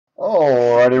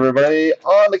Alright, everybody,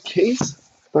 on to case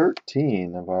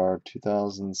 13 of our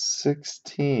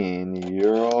 2016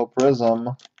 Euro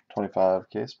Prizm 25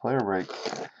 case player break.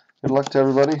 Good luck to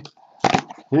everybody.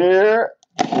 Here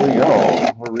we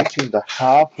go. We're reaching the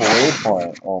halfway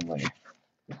point only.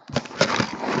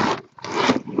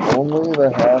 Only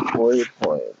the halfway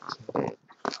point.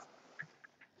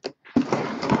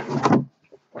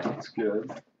 That's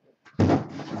good.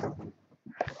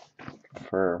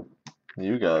 For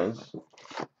you guys.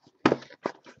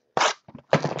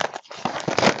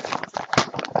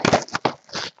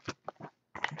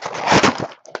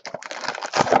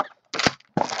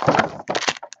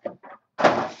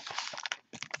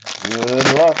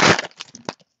 Good luck.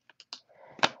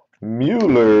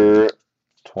 Mueller,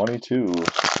 22.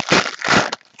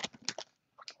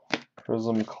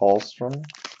 Prizm Kallstrom.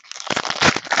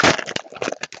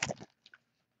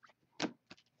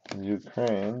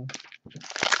 Ukraine.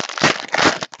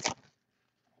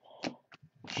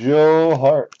 Joe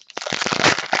Hart.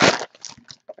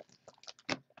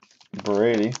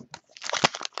 Brady.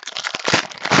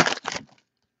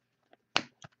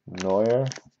 Neuer.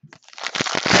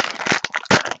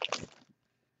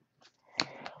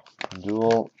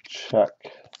 Dual check.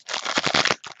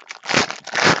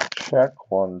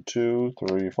 Check. 1, 2,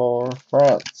 3, 4.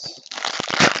 France.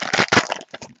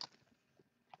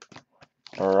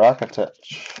 Rakitic.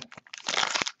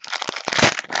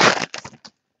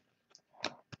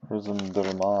 Prizm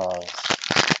Dermaz.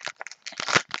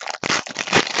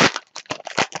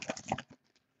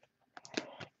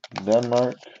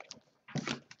 Denmark.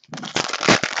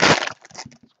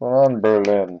 What's going on,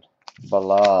 Berlin?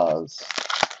 Balaz.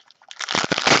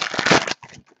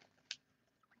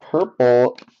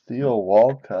 Purple Theo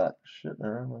Walcott. Shit,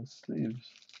 they're on my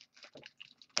sleeves.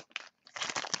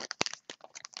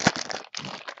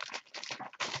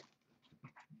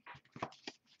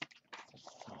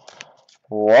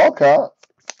 Walcott.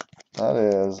 That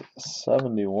is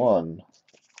 71.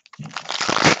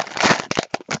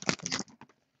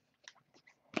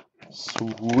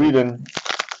 Sweden.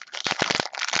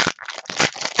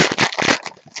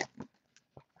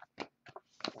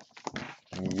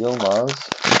 Yilmaz.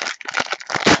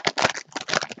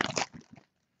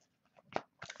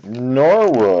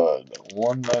 Norwood,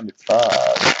 195.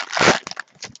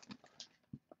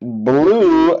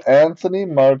 Blue, Anthony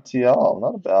Martial.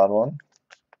 Not a bad one.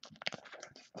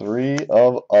 3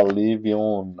 of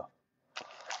Olivion.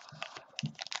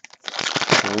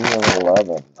 3 of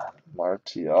 11.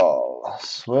 Martial.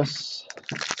 Swiss.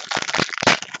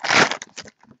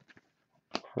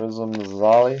 Prizm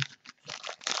Zali.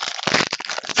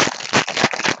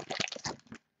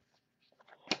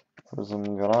 Prizm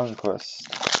Granquist.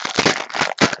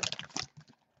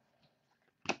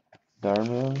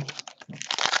 Darmian.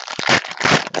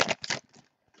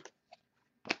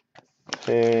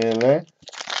 Pele.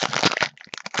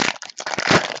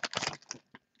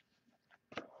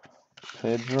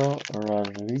 Pedro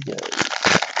Rodriguez.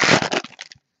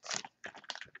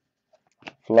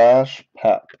 Flash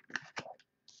Pep.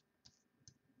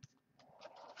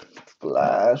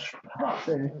 Flash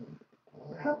Pepe.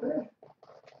 Pepe.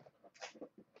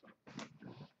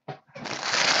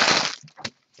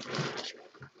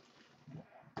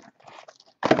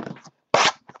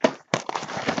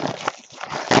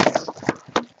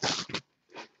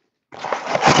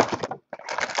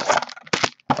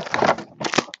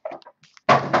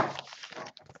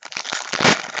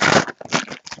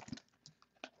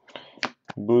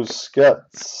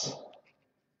 Busquets.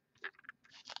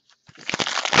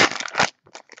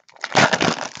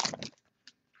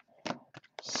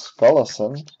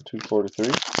 Scullison,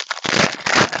 243.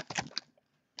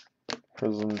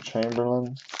 Prizm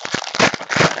Chamberlain.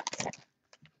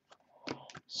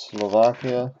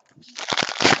 Slovakia.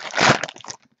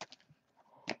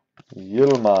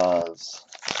 Yilmaz.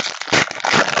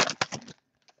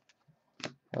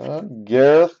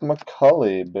 Gareth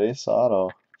McCulley, base auto.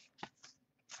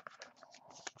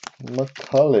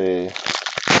 McCulley.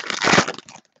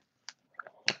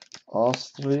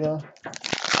 Austria.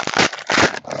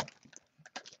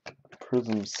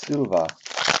 Prizm Silva.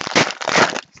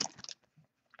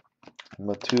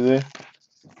 Matule.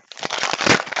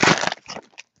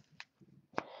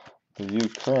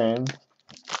 Ukraine.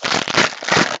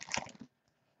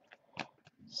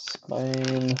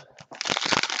 Spain.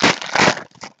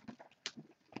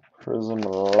 Prizm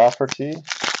Lafferty.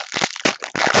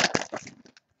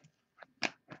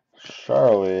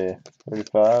 Charlie,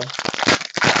 35.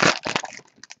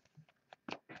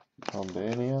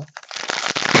 Albania.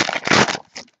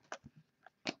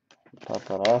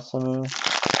 Paparasanu.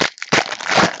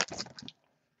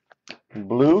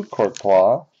 Blue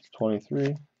Courtois,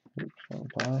 23. Oops, wrong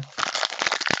pile.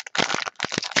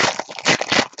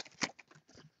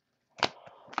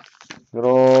 Good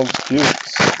old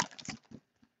Fuchs.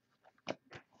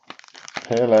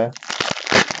 Pele.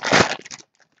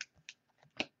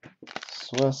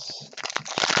 Swiss.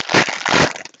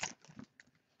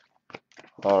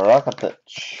 Rakitic.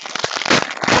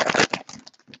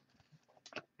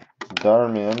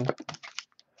 Darmian.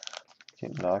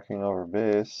 Keep knocking over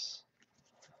base.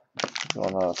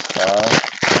 Going out of style.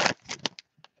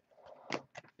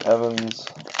 Evans.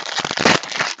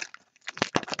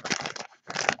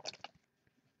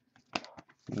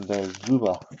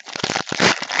 Zuba.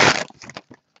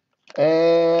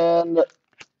 And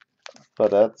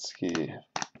Badetsky.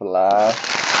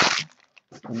 Flash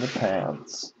in the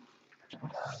pants.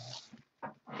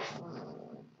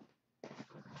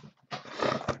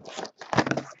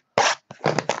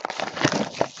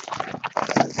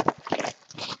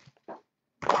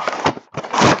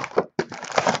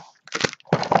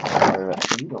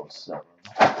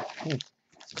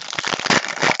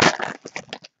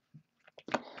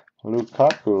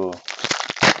 Lukaku.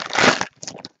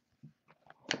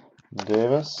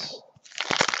 Davis.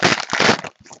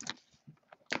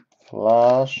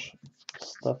 Flash.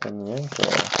 Stefanenko.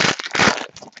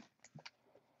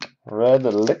 Red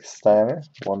Licksteiner.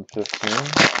 115.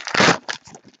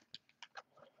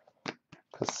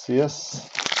 Casillas.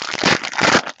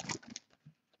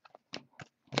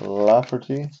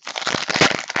 Lafferty.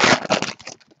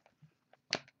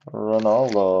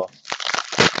 Ronaldo.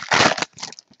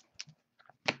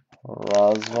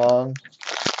 Razvan.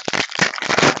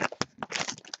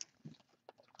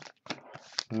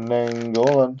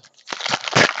 Nangolan.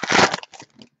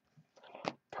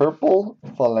 Purple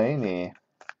Fellaini.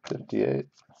 58.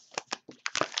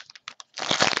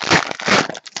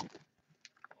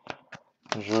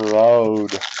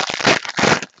 Giroud.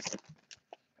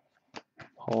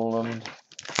 Poland.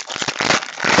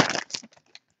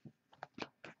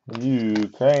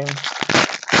 Ukraine.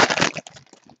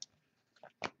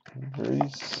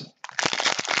 Greece.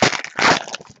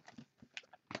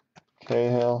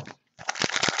 Cahill.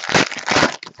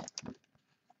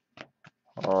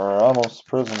 Ramos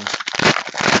Prizm.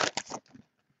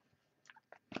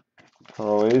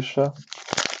 Croatia.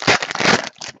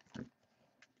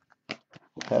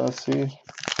 Tennessee.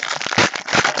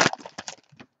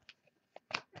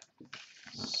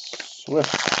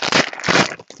 Swift.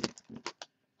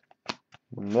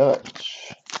 Milic.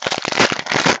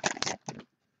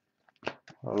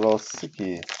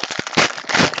 Rosicki.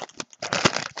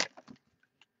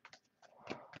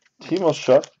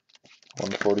 Timoshuk.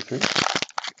 143.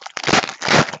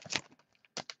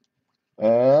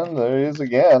 And there he is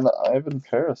again, Ivan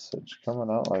Perisic,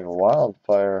 coming out like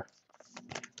wildfire.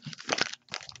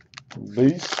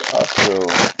 Beast Astro.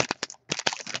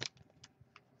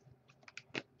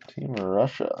 Team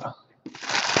Russia.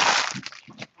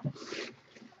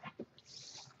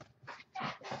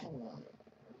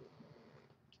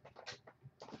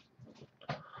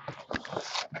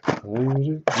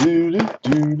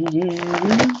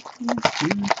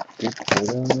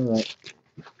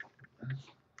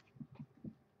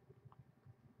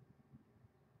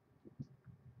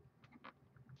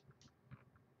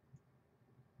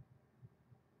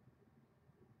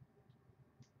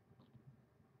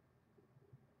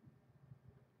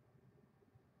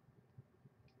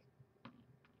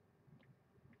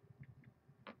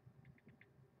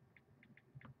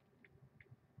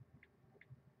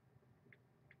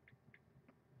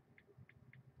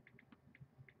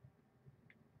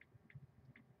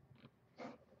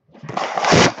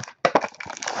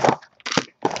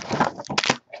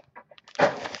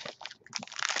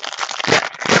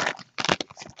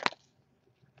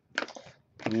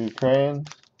 Ukraine.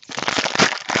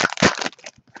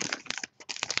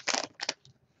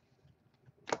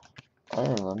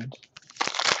 Ireland.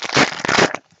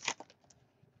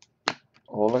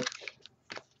 Oleg.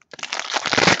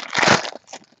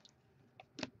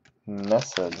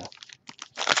 Nesed.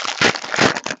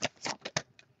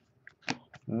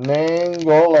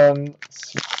 Nangolan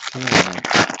 16.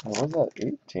 What was that?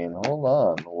 18. Hold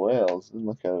on. Wales. Didn't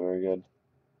look at it very good.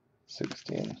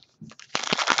 16.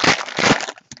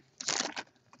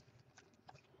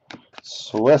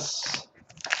 Swiss.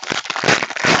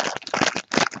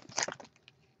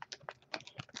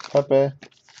 Pepe.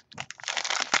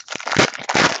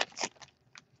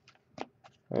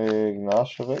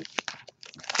 Ignashevich.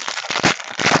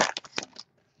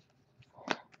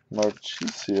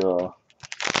 Marchisio.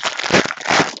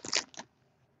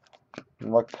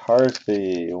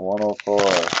 McCarthy. 104.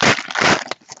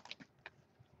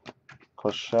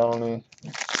 Koscielny.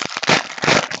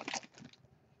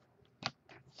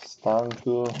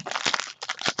 Stanku.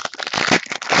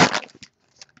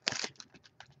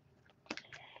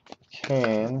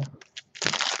 Kane.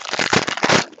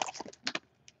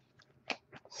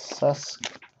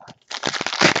 Sesk.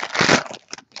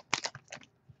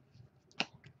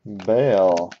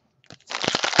 Bale.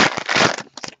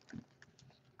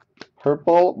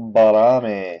 Purple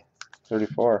Barami.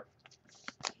 34.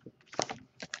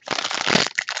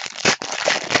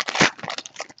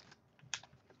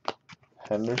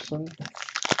 Henderson.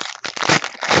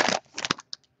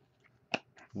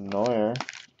 Neuer.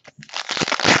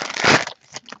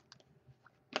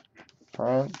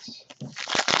 France.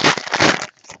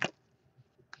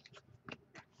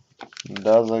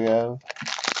 Dazagev.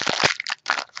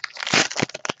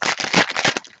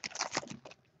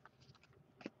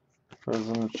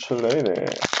 Prizm Chile.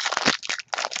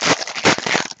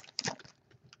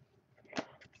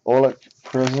 Oleg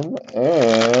Prizm,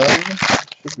 and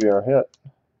should be our hit.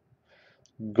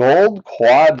 Gold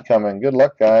quad coming. Good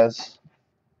luck, guys.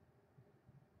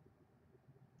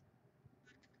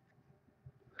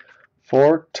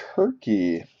 For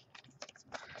Turkey,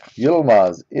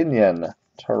 Yilmaz, Inyan,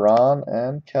 Tehran,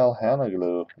 and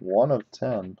Kalhanoglu. 1 of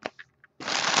 10.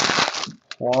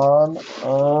 1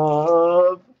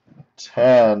 of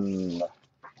 10.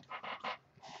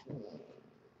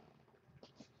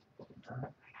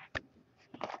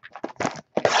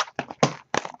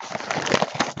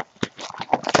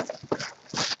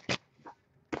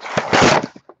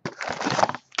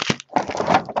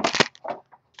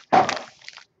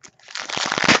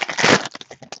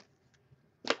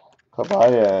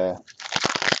 Kabaye.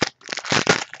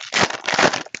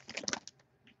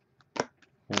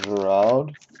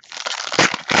 Giroud.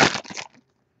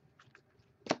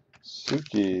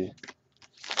 Suki.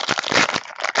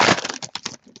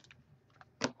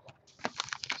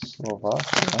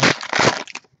 Slovakia.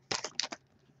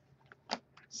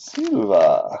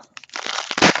 Silva.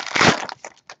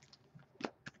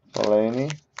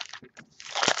 Fellaini.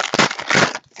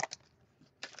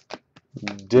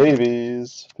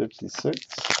 Davies. 56.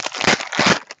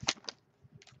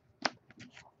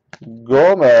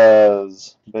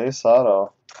 Gomez. Base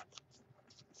auto.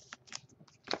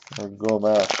 Or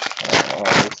Gomes. Oh,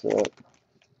 that's it.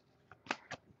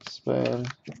 Spain.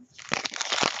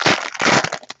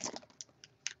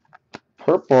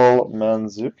 Purple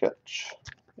Mandzukic.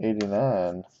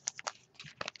 89.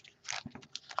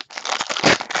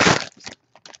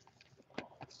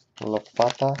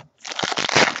 Lafata.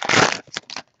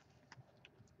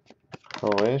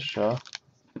 Croatia.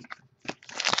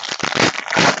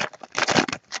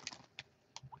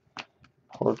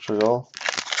 Portugal.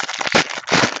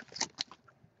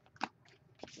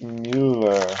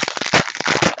 Mueller.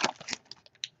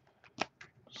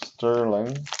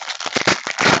 Sterling.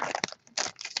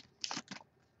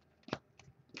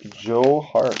 Joe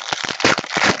Hart.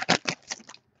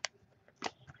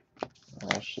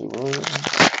 Ashley Williams.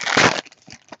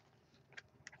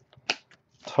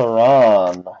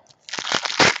 Tehran.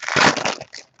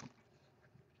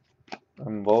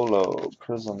 Mbolo.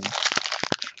 Prizm.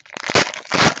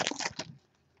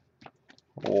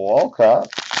 Walcott.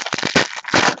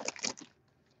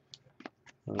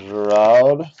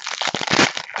 Giroud.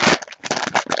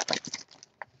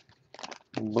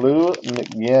 Blue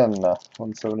McGinn.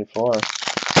 174.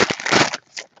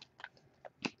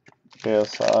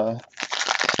 KSI.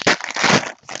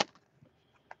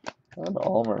 And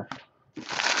Ulmer.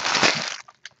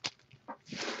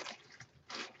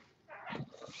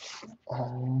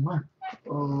 Ulmer.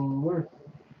 Ulmer.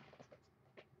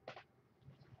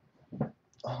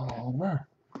 Ulmer.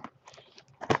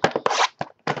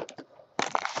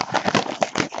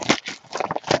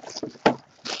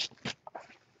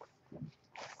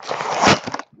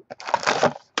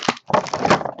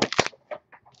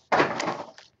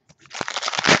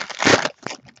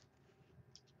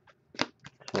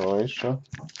 Croatia.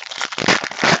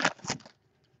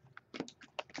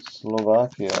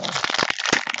 Slovakia.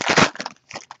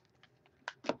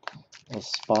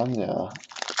 España.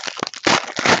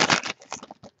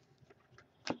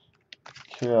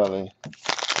 Chiali.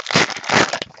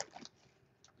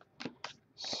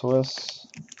 Swiss.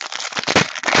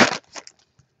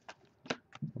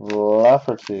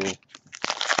 Lafferty.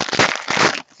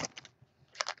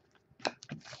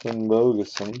 Finn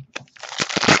Bogason.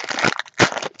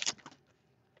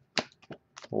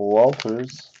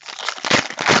 Walters.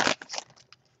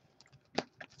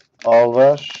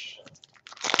 Alves.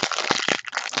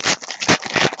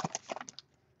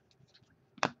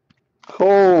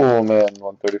 Coleman.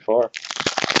 134.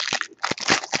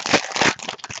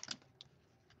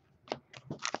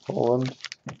 Poland.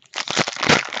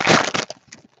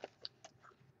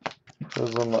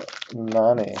 Prizm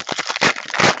Nani.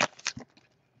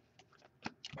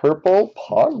 Purple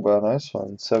Pogba, nice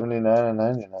one. 79 and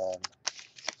 99.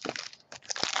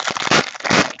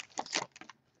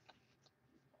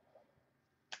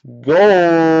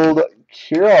 Gold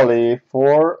Kirali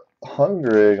for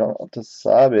Hungary. Going to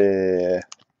Sabi.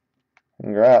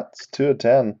 Congrats. 2 of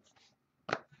 10.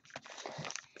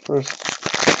 First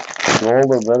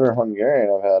gold or better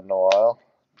Hungarian I've had in a while.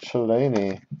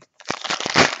 Chelani.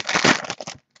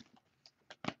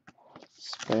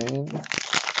 Spain.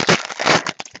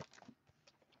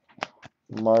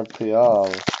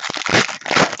 Martial.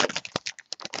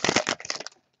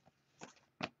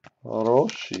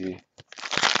 Roshi.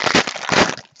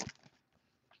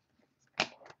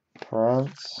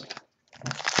 France.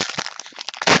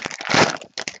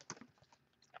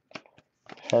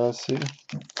 Hennessy.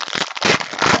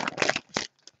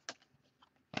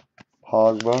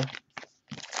 Pogba.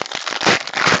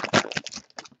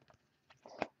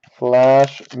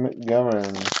 Flash Montgomery.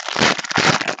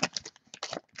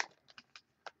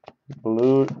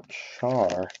 Blue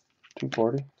Char.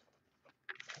 240.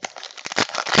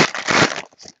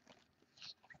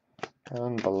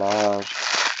 And Balaj.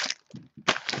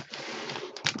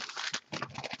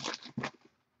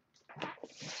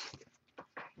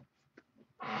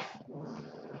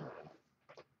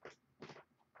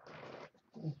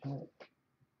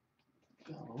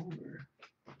 Over.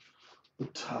 The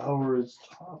tower is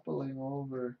toppling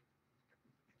over.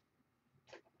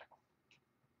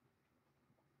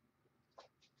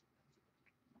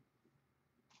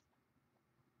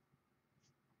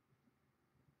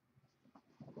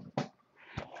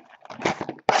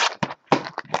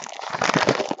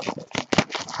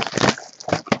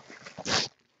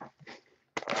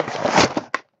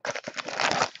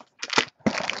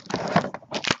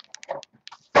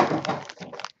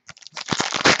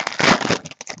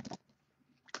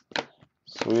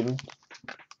 Sweden.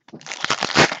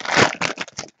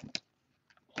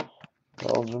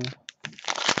 Belgium.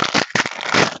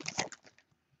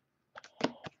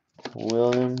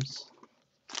 Williams.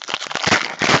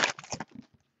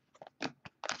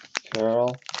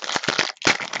 Carroll.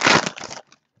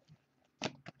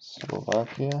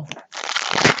 Slovakia.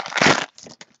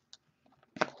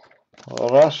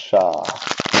 Russia.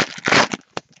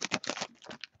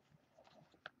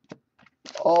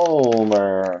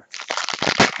 Ulmer.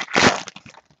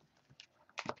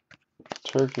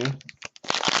 Turkey.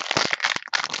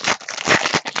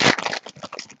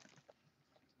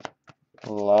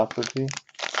 Lafferty.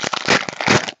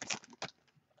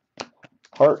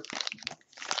 Hart.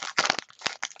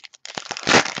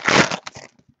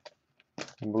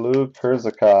 Blue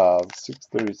Kurzakov.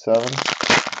 637.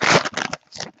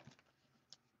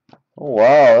 Oh,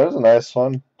 wow, there's a nice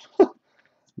one.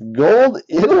 Gold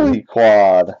Italy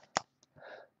quad.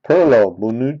 Perlo,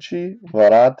 Bonucci,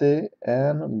 Varate,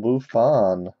 and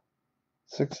Buffon.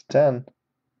 6 of 10.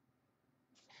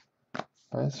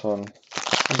 Nice one.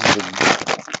 This is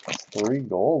 3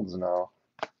 golds now.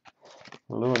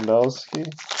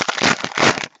 Lewandowski.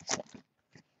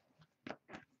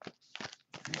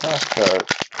 Half-cart.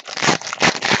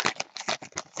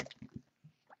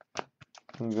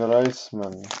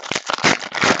 Griezmann.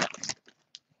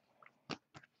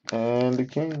 Andy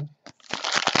King.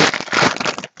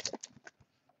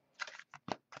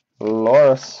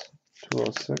 Loris.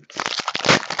 206.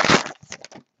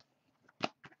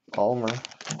 Ulmer.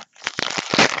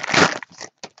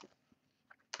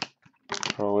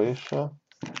 Croatia.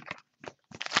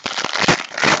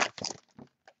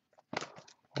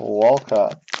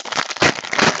 Walcott.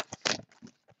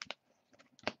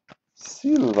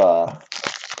 Silva.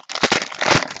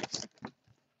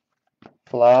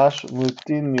 Flash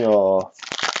Moutinho.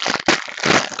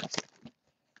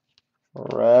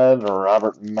 Red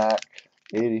Robert Mack.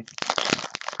 80.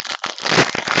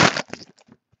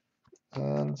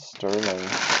 And Sterling.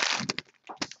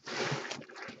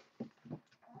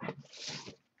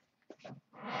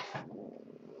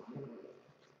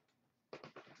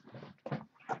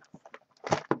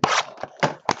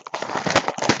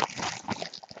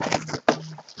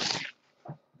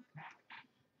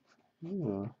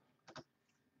 Hmm.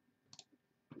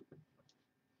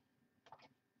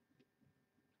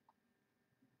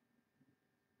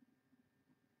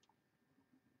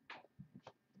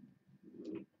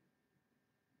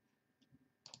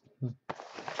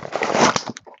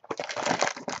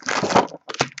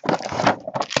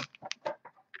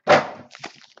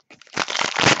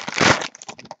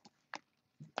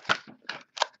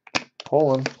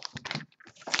 Poland.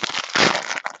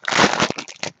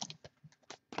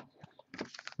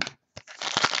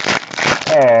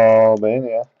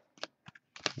 Albania.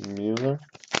 Mueller.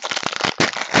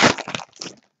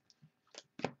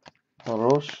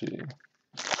 Roshi.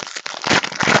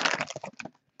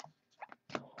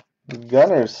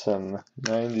 Gunnarsson,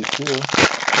 92.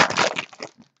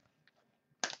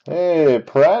 Hey,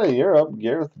 Pride of Europe,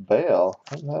 Gareth Bale.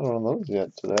 I haven't had one of those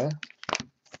yet today.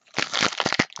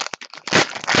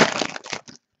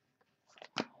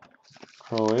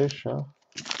 Croatia.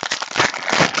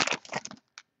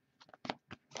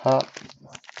 Pop.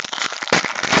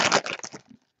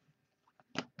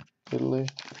 Italy.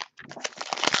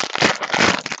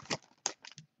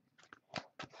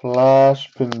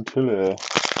 Flash Pintilli.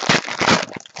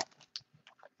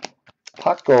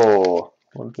 Paco,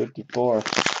 154.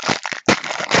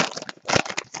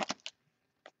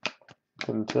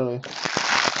 Pintilli.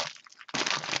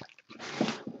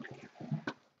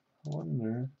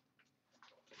 Wonder.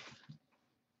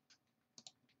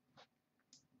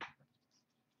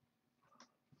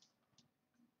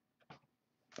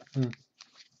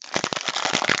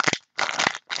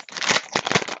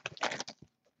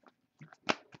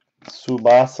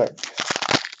 Subasic.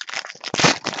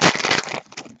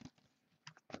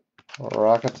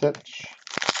 Rakitic.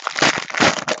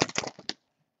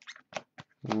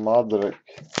 Modric.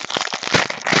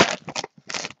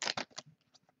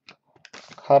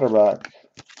 Cotterback.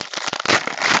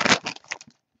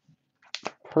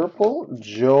 Purple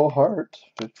Joe Hart,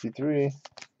 53.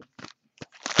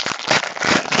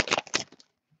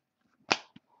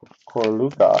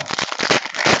 Corluka.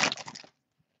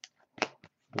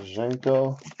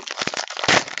 Zhenko.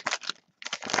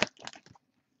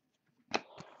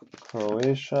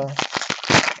 Croatia.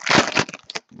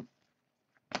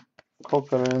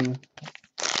 Kokarin.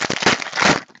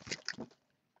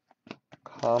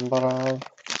 Kambarov.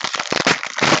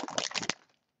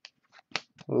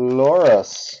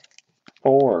 Loris.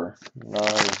 4. Nice.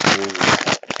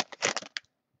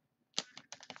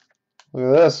 Look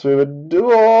at this. We have a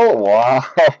duo. Wow.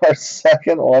 Our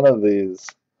second one of these.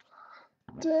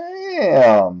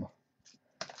 Damn.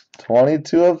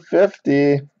 22 of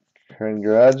 50.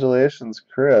 Congratulations,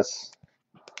 Chris.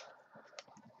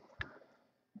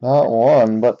 Not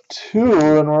one, but two,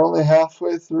 and we're only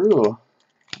halfway through.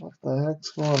 What the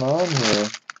heck's going on here?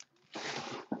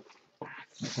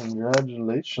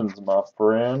 Congratulations, my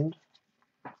friend.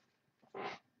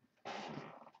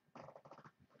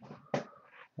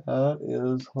 That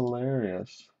is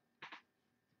hilarious.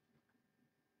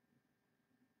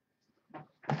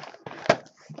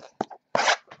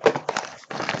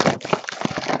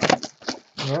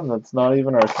 Man, that's not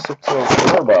even our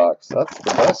 604 box. That's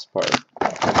the best part.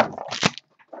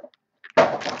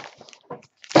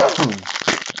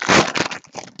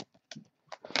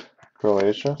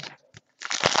 Croatia.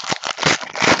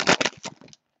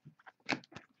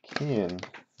 Keane.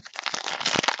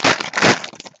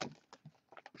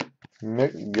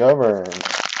 McGovern.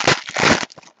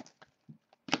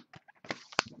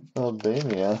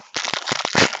 Albania.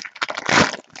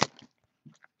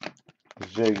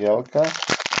 Jagielka.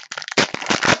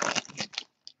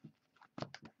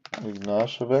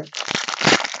 Ignashevich.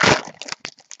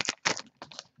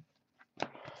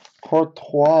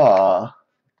 Courtois.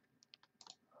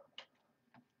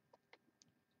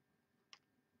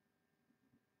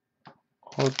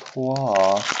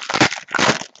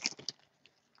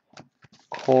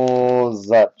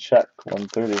 Kozacek,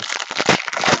 130.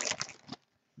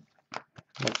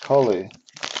 McCulley.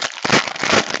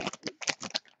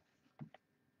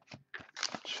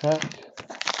 Check.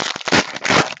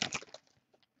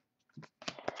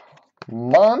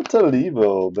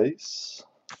 Montalivo, base.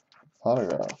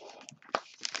 Autograph.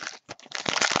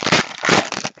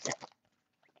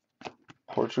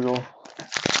 Portugal.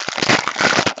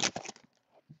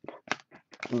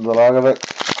 Dragovic.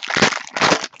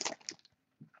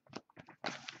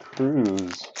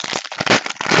 Cruz.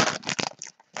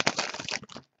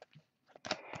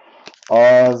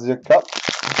 Asia Cup.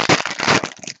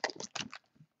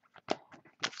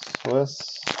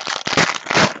 Swiss.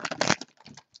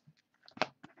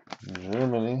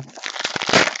 Germany.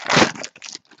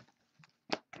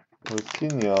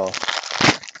 Coutinho.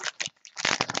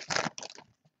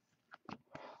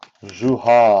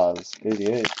 Juhas,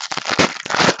 88.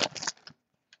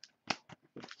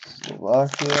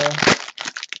 Slovakia.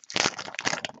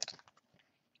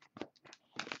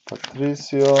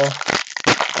 Patricio.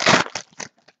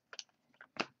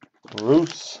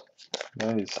 Rus,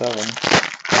 97.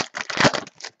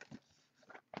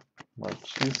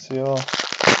 Marchisio.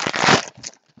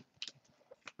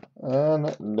 And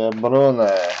De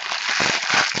Bruyne.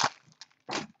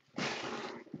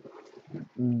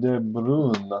 De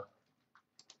Bruyne.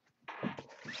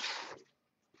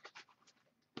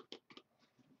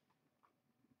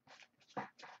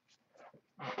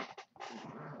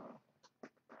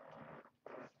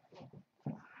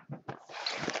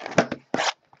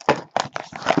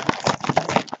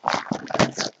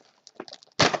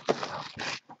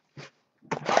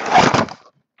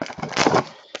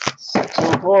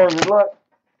 4, good luck.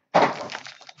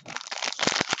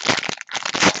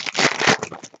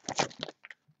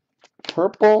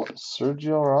 Purple,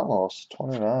 Sergio Ramos,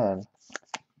 29.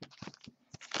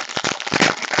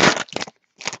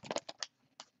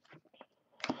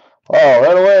 Oh,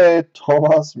 right away,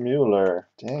 Thomas Mueller.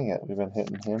 Dang it, we've been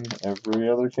hitting him every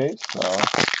other case now.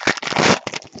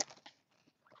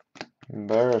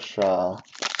 Barisha.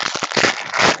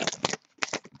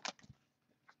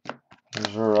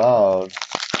 Giroud.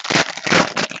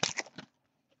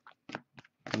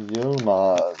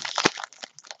 Yilmaz.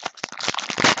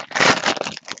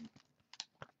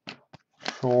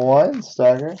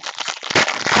 Schweinsteiger.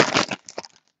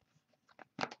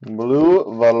 Blue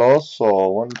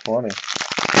Veloso, 120.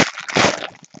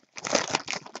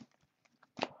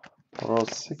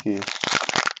 Rosicky.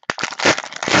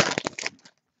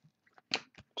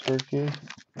 Turkey.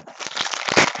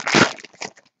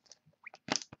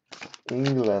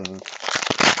 England.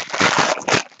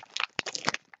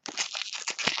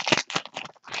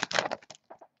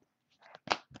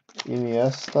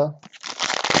 Iniesta.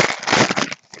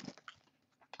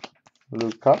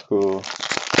 Lukaku.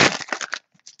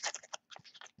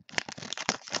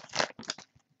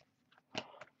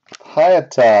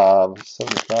 Hayatab,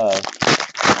 75.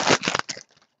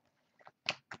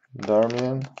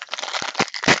 Darmian.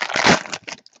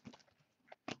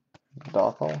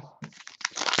 Dothel.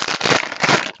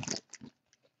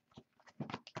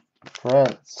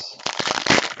 France.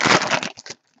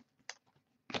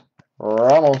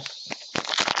 Ramos.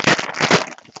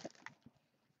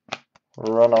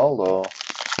 Ronaldo.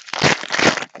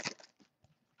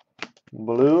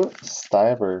 Blue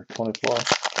Stiver, 24.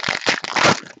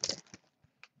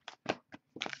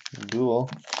 Duel.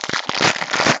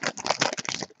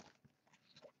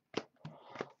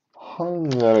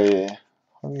 Hungary.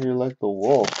 Hungry like the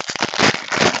wolf.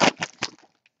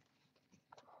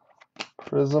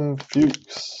 Prizm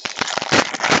Fuchs.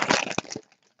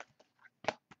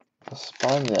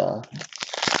 España.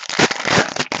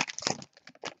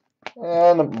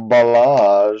 And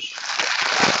Balaj.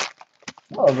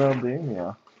 Oh,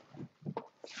 Valdemia.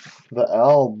 The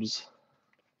Albs.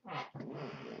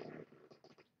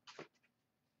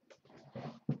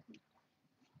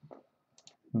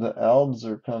 The Albs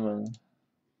are coming.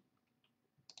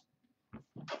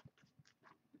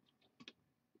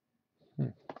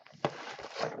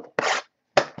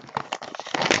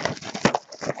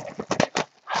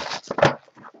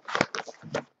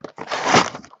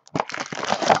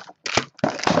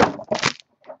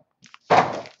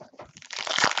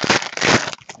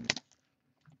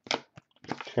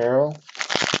 Carroll.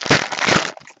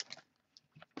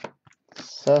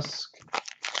 Sesk.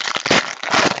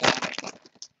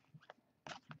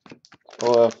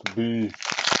 OFB.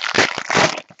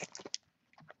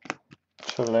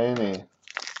 Chelani.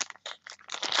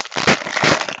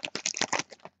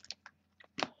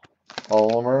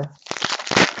 Ulmer.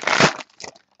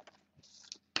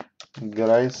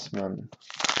 Greisman.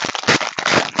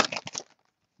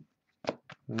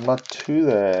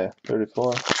 Matude,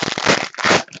 34.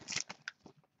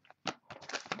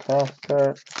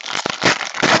 Cathcart.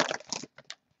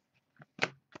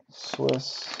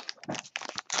 Swiss.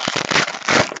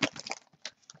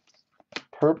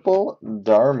 Purple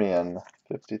Darmian,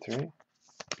 53.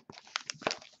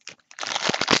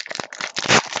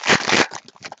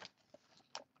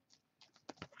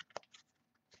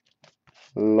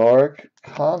 Lorik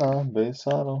Kana, base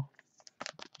auto.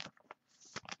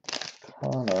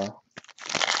 Kana.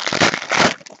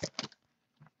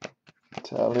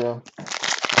 Italia.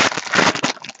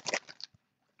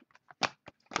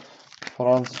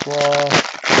 Francois.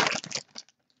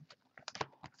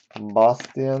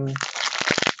 Bastian.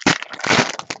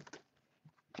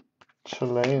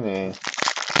 Chelani.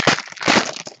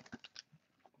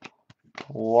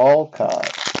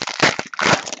 Walcott.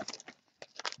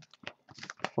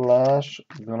 Flash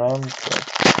Granca.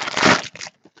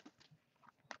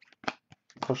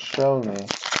 Koscielny.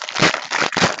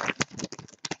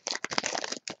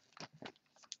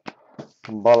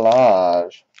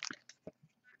 Balaj.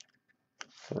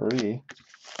 3.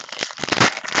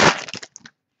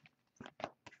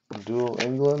 Dual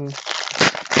England.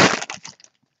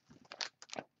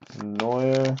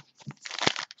 Neuer.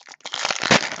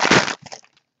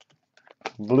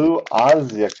 Blue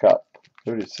Asia Cup,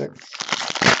 36.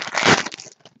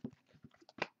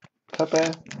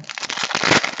 Pepe.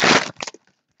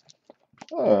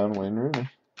 And Wayne Rooney.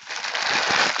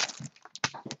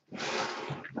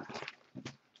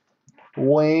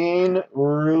 Wayne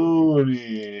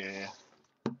Rooney.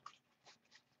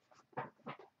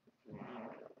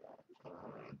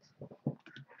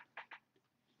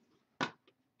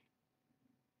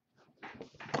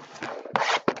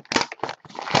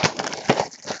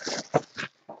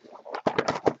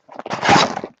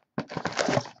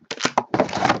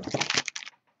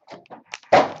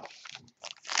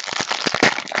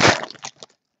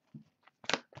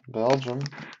 Belgium.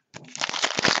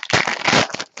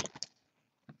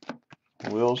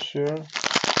 Wilshere.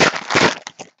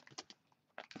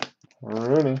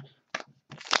 Rooney.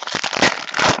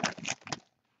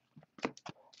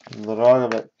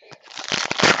 Dragovic.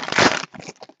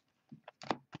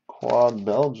 Quad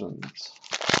Belgians.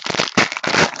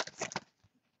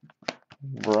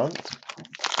 Brunt.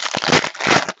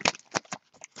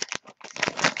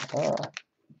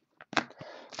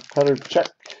 Petr Cech.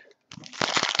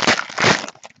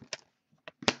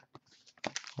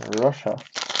 Russia.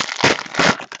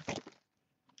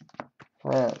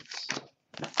 France.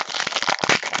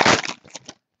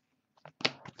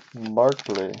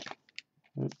 Barkley.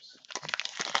 Oops.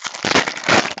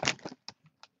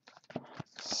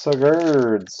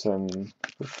 Sigurdsson.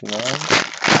 59.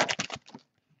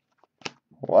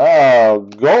 Wow,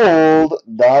 gold,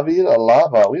 David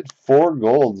Alaba. We had 4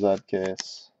 golds that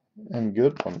case, and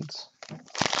good ones.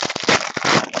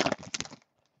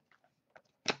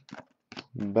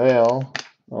 Bale.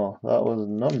 Oh, that was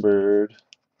numbered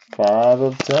 5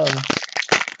 of 10.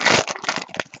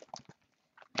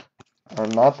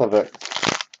 Arnautovic.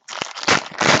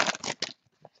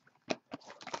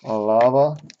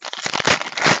 Alaba.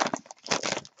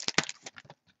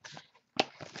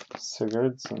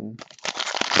 Sigurdsson.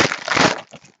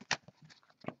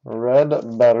 Red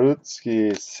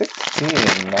Barutsky,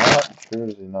 16, not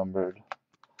jersey numbered.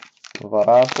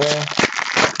 Varate.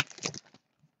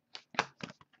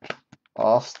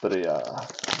 Austria.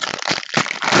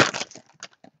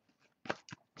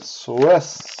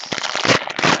 Swiss.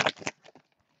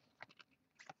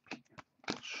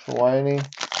 Schweini.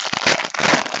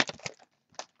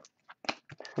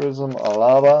 Prizm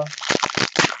Alaba.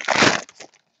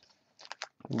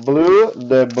 Blue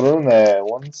De Bruyne,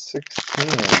 116.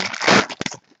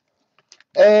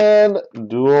 And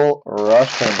dual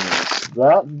Russians.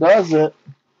 That does it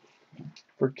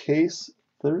for case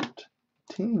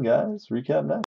 13, guys. Recap next.